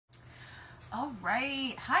All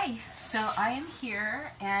right, hi. So I am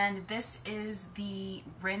here, and this is the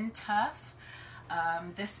Rintuf.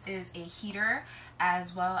 This is a heater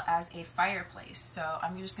as well as a fireplace. So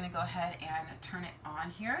I'm just going to go ahead and turn it on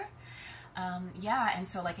here. Yeah, and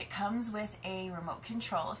so like it comes with a remote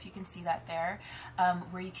control, if you can see that there,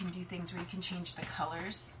 where you can do things where you can change the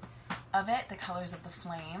colors of it, the colors of the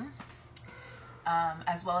flame,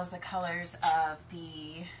 as well as the colors of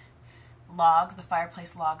the logs, the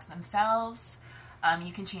fireplace logs themselves.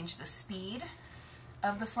 You can change the speed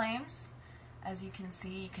of the flames. As you can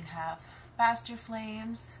see, you can have faster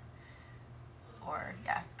flames or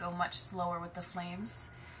go much slower with the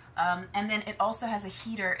flames. And then it also has a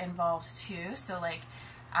heater involved too. So like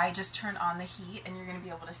I just turned on the heat and you're going to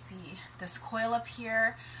be able to see this coil up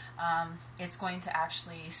here. It's going to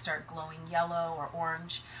actually start glowing yellow or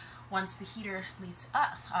orange once the heater lights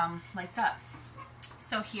up.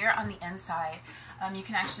 So here on the inside, you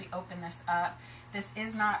can actually open this up. This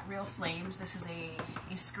is not real flames. This is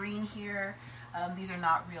a screen here. These are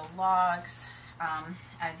not real logs,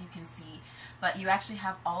 as you can see. But you actually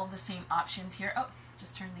have all of the same options here. Oh,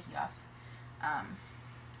 just turned the heat off.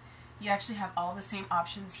 You actually have all the same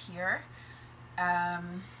options here.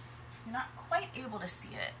 You're not quite able to see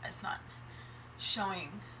it. It's not showing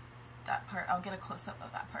that part. I'll get a close-up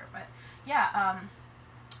of that part. But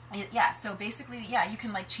yeah, so basically, you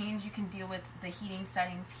can like change, you can deal with the heating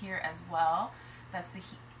settings here as well.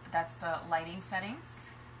 That's the lighting settings.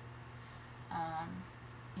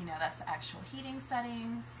 That's the actual heating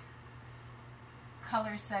settings,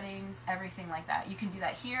 color settings, everything like that. You can do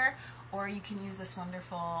that here, or you can use this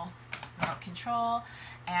wonderful remote control.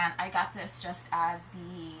 And I got this just as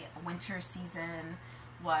the winter season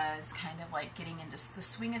was kind of like getting into the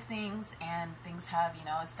swing of things, and things have,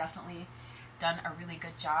 it's definitely done a really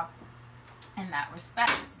good job in that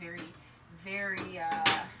respect. It's very, very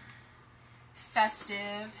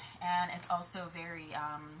festive, and it's also very,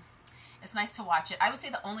 it's nice to watch it. I would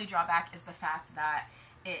say the only drawback is the fact that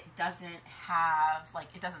it doesn't have,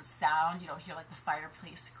 it doesn't sound, you don't hear like the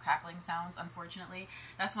fireplace crackling sounds, unfortunately.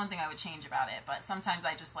 That's one thing I would change about it, but sometimes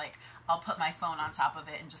I just I'll put my phone on top of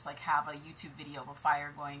it and just have a YouTube video of a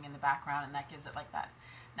fire going in the background, and that gives it that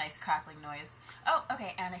nice crackling noise. Oh,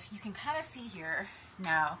 okay, and if you can kind of see here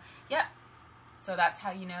now, so that's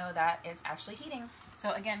how you know that it's actually heating.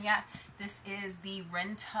 So again, this is the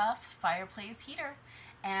Rintuf fireplace heater,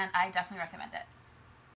 and I definitely recommend it.